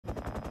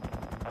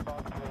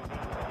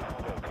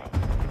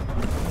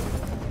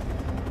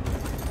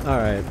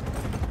Alright.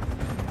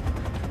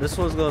 This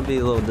one's gonna be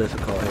a little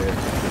difficult here,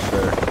 for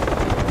sure.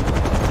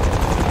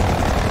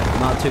 I'm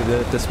not too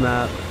good at this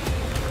map,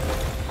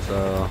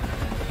 so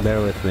bear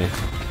with me.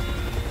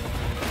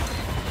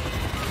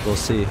 We'll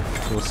see.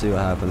 We'll see what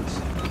happens.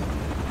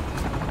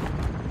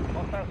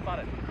 Hostile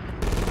spotted.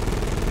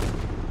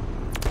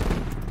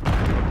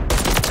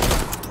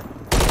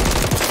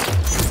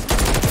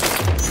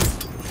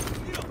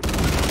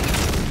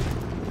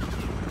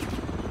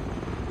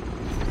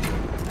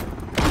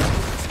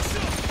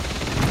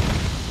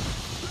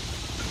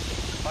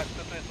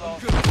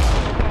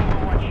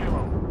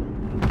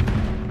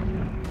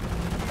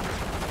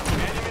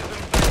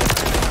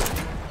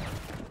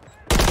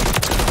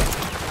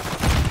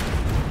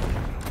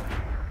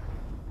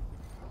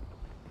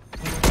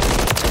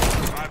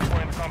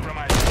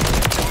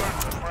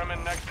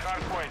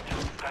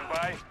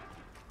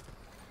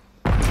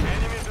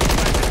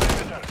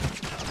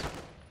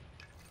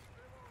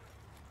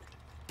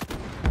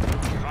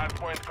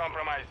 Hardpoint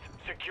compromised.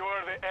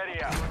 Secure the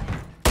area.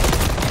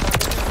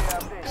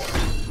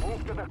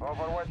 Move to the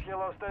Overwatch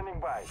Yellow standing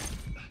by.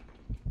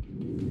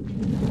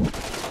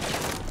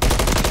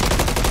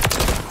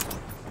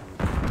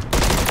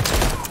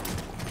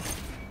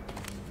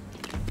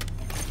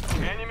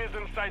 Enemies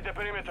inside the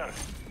perimeter.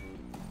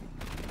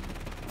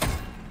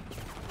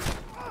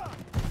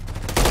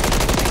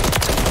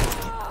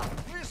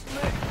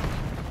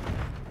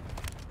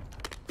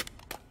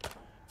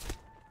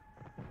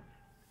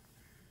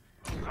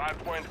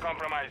 Hardpoint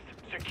compromised.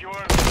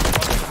 Secure.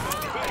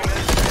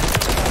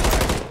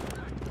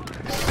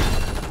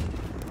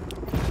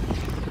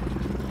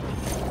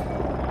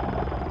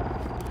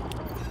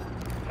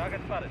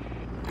 Target spotted.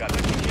 Got the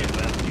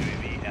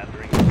UAV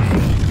entering.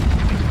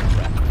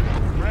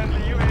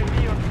 Friendly UAV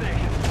on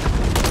station.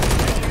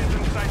 Enemies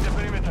inside the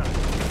perimeter.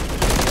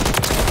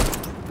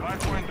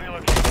 Hardpoint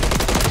relocated.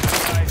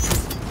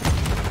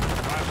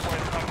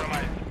 Hardpoint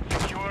compromised.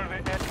 Secure the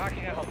edge.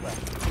 Marking a hostile.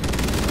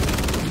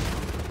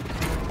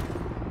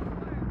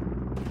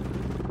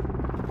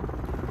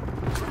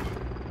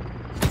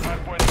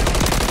 Hardpoint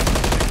relocated.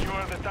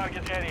 Secure the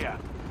target area.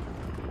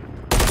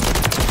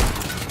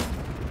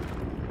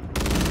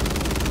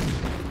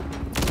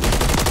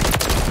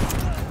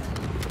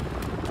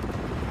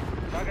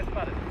 Target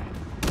spotted.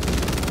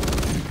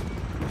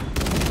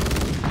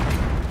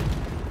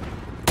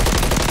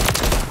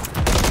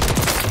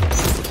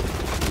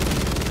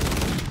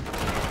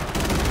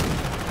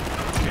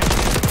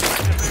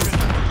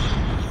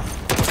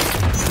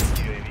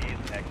 UAV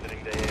is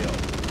exiting the AO.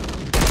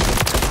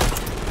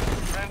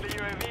 Friendly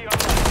UAV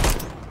online.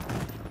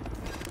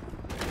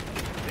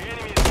 The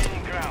enemy is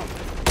gaining ground.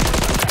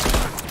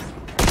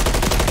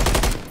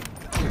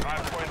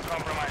 Hardpoint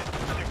compromised.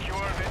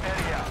 Secure the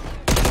area.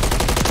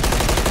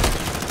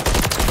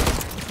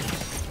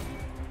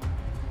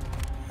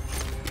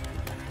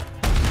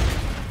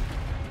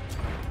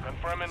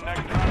 Confirming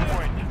next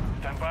hardpoint.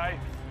 Stand by.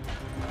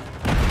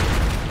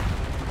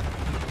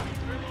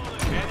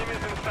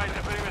 Enemies inside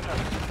the perimeter.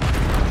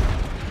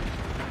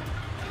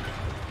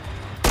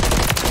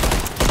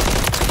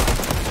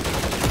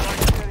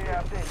 Area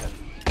updated.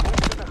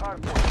 Move to the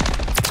hardpoint.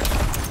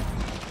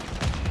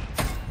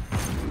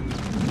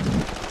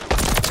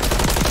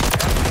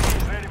 LCD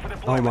is ready for Oh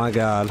deployment. my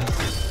god.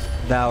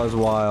 That was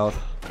wild.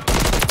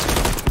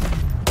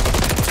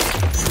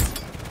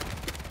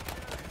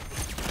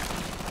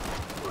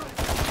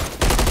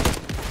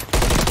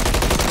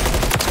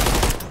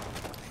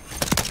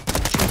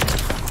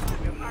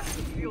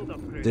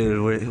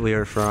 Dude, we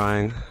are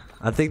frying.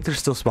 I think they're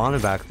still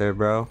spawning back there,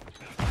 bro.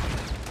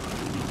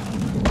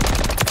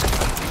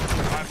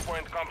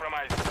 Hardpoint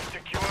compromised.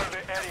 Secure the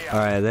area.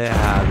 Alright, they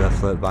had the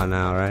flip by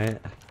now, right?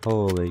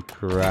 Holy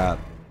crap.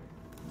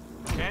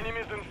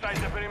 Enemies inside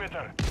the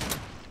perimeter.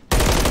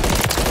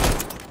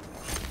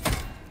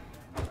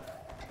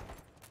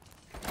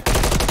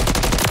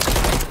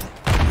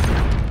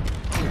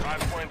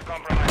 Hardpoint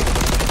compromised.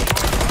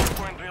 Secure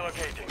hardpoint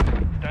relocating.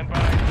 Stand by.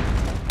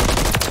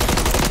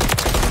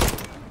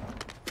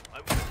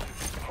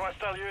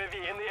 Hostile UAV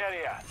in the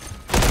area.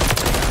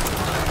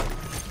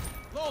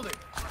 Loading.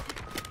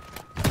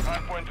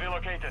 Hardpoint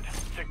relocated.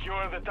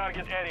 Secure the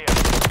target area.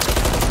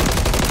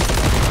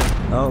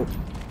 Oh.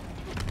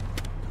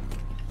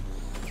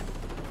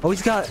 Oh,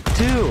 he's got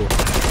two.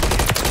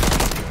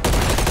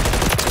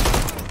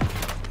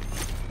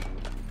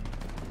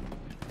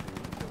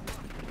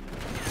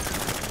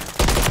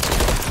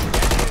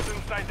 Enemies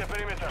inside the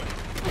perimeter.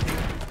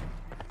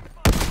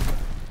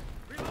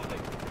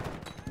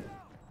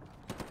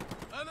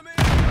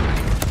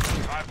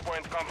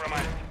 Hardpoint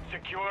compromised.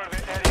 Secure the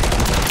area.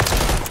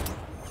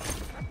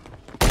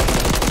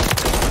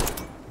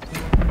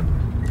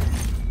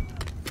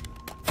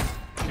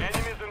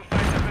 Enemies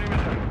inside the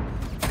perimeter.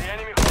 The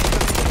enemy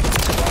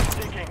hostile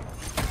seeking.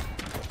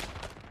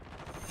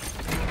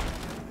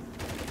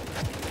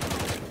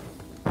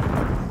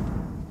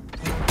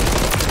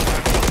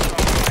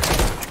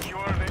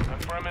 Secure the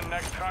confirming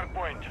next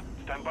hardpoint.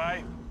 Stand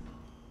by.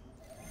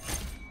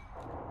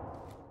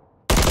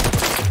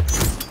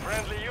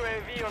 Friendly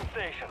UAV on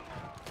station.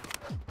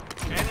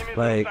 Enemies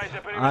Like, inside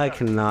the perimeter. I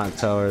cannot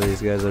tell where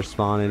these guys are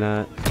spawning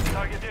at.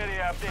 Target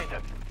area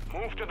updated.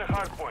 Move to the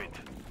hard point.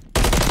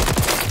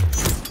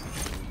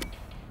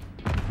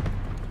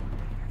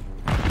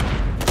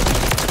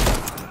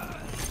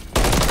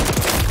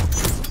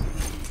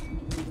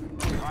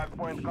 Hard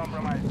point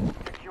compromised.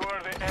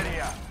 Secure the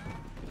area.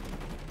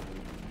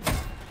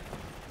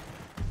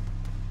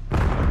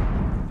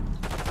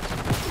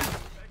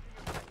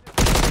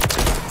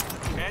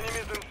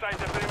 Enemies inside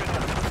the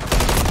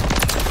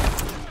perimeter.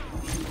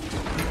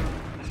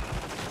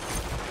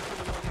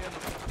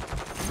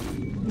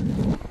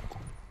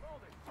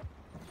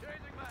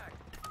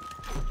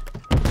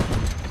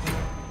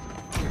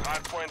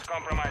 Hard point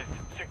compromised.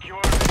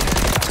 Secure the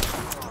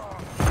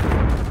area.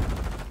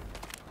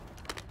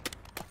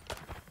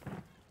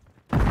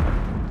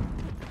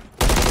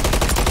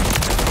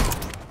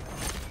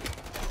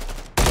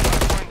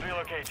 Hard point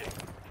relocating.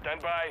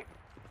 Stand by.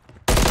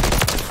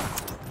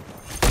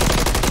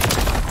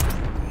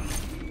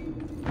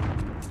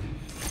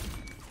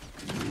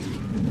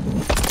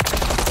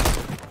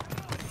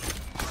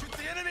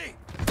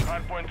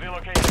 Hard point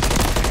relocated.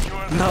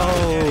 Secure the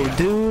No, area.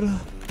 dude.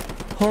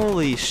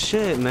 Holy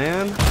shit,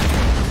 man.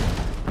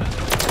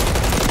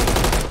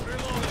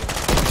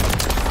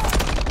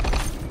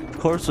 Of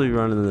course we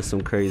run into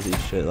some crazy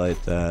shit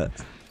like that.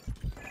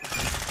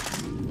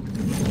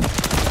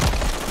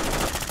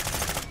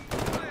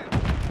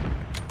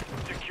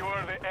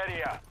 Secure the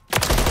area.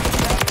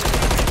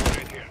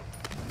 Right here.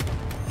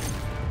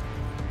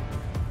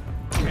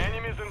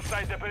 Enemies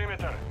inside the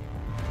perimeter.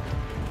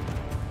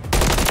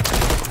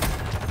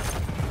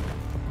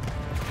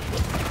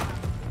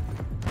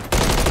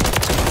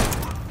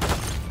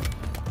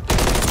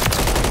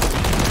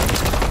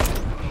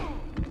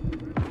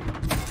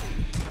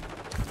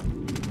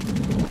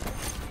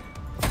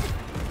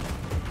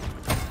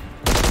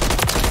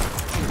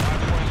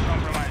 Hardpoint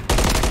compromised.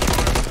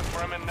 Secure,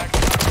 confirming next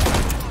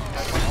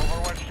target.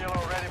 Overwatch Kilo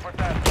ready for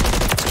test.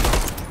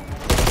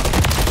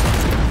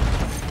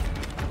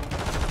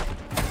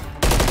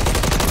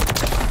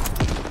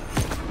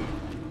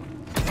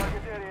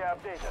 Target area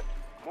updated.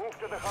 Move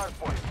to the hard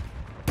point.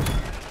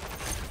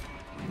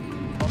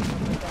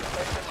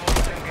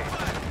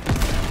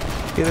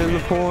 Get in the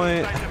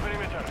point. Inside the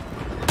perimeter.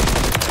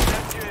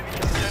 Test UAV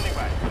standing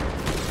by.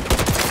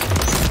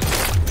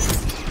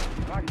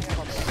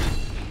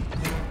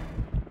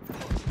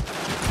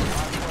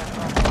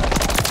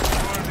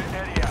 Secure the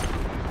area.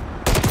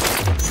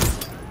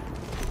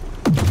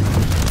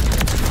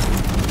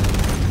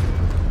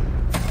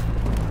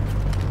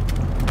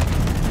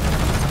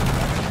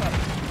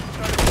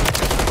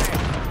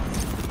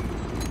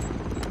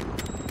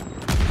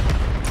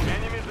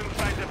 Enemies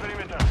inside the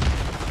perimeter.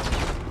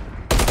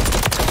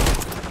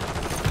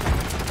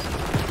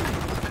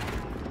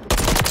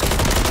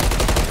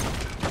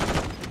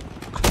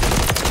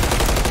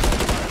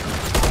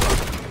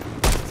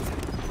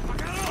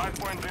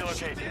 Hardpoint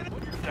relocated.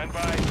 Stand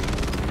by.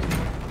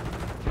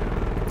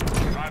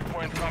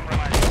 Hardpoint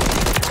compromised.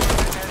 Secure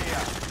the area.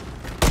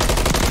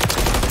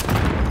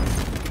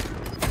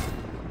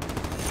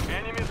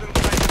 Enemies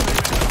inside the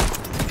perimeter.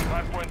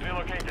 Hardpoint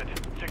relocated.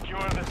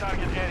 Secure the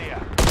target area.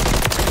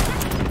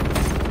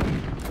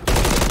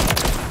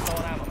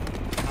 Stolen ammo.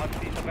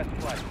 Outseas the best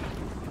flight.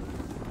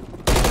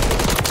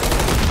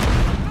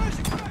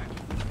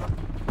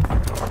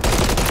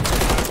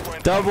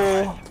 Hardpoint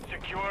Double. compromised.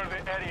 Secure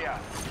the area.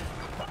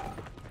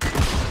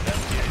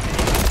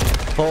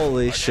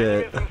 Holy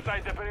shit. Enemies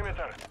inside the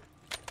perimeter.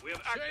 We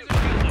have active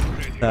field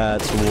upgrade here.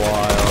 That's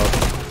wild.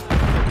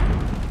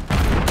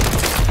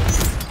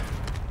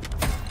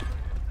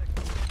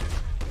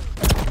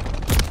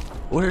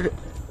 Where,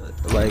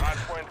 like,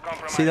 Hardpoint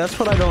compromised. see, that's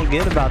what I don't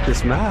get about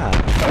this map.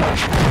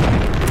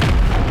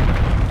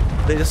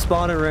 They just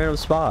spawn in random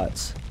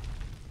spots.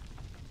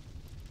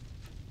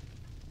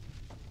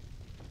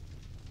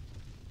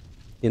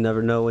 You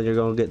never know when you're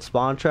going to get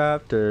spawn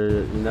trapped, or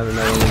you never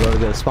know when you're going to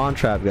get a spawn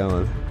trap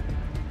going.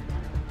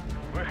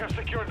 We have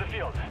secured the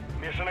field.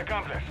 Mission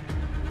accomplished.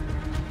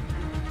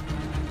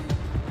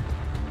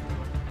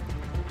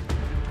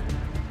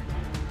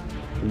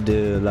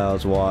 Dude, that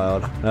was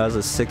wild. That was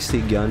a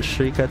 60 gun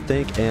streak, I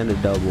think, and a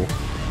double.